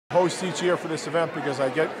Host each year for this event because I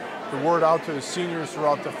get the word out to the seniors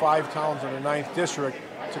throughout the 5 towns in the 9th district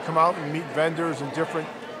to come out and meet vendors and different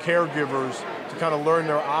caregivers to kind of learn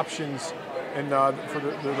their options and for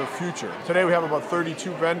their future. Today we have about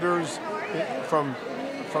 32 vendors from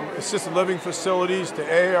assisted living facilities to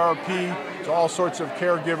AARP to all sorts of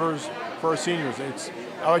caregivers for our seniors.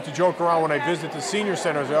 I like to joke around when I visit the senior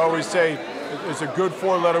centers. I always say there's a good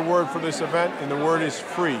 4-letter word for this event, and the word is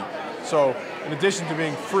free. So in addition to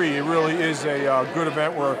being free, it really is a good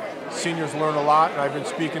event where seniors learn a lot, and I've been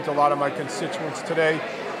speaking to a lot of my constituents today.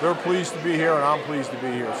 They're pleased to be here, and I'm pleased to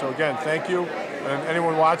be here. So again, thank you, and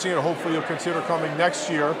anyone watching it, hopefully you'll consider coming next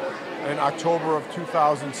year in October of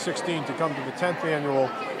 2016 to come to the 10th annual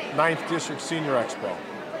 9th District Senior Expo.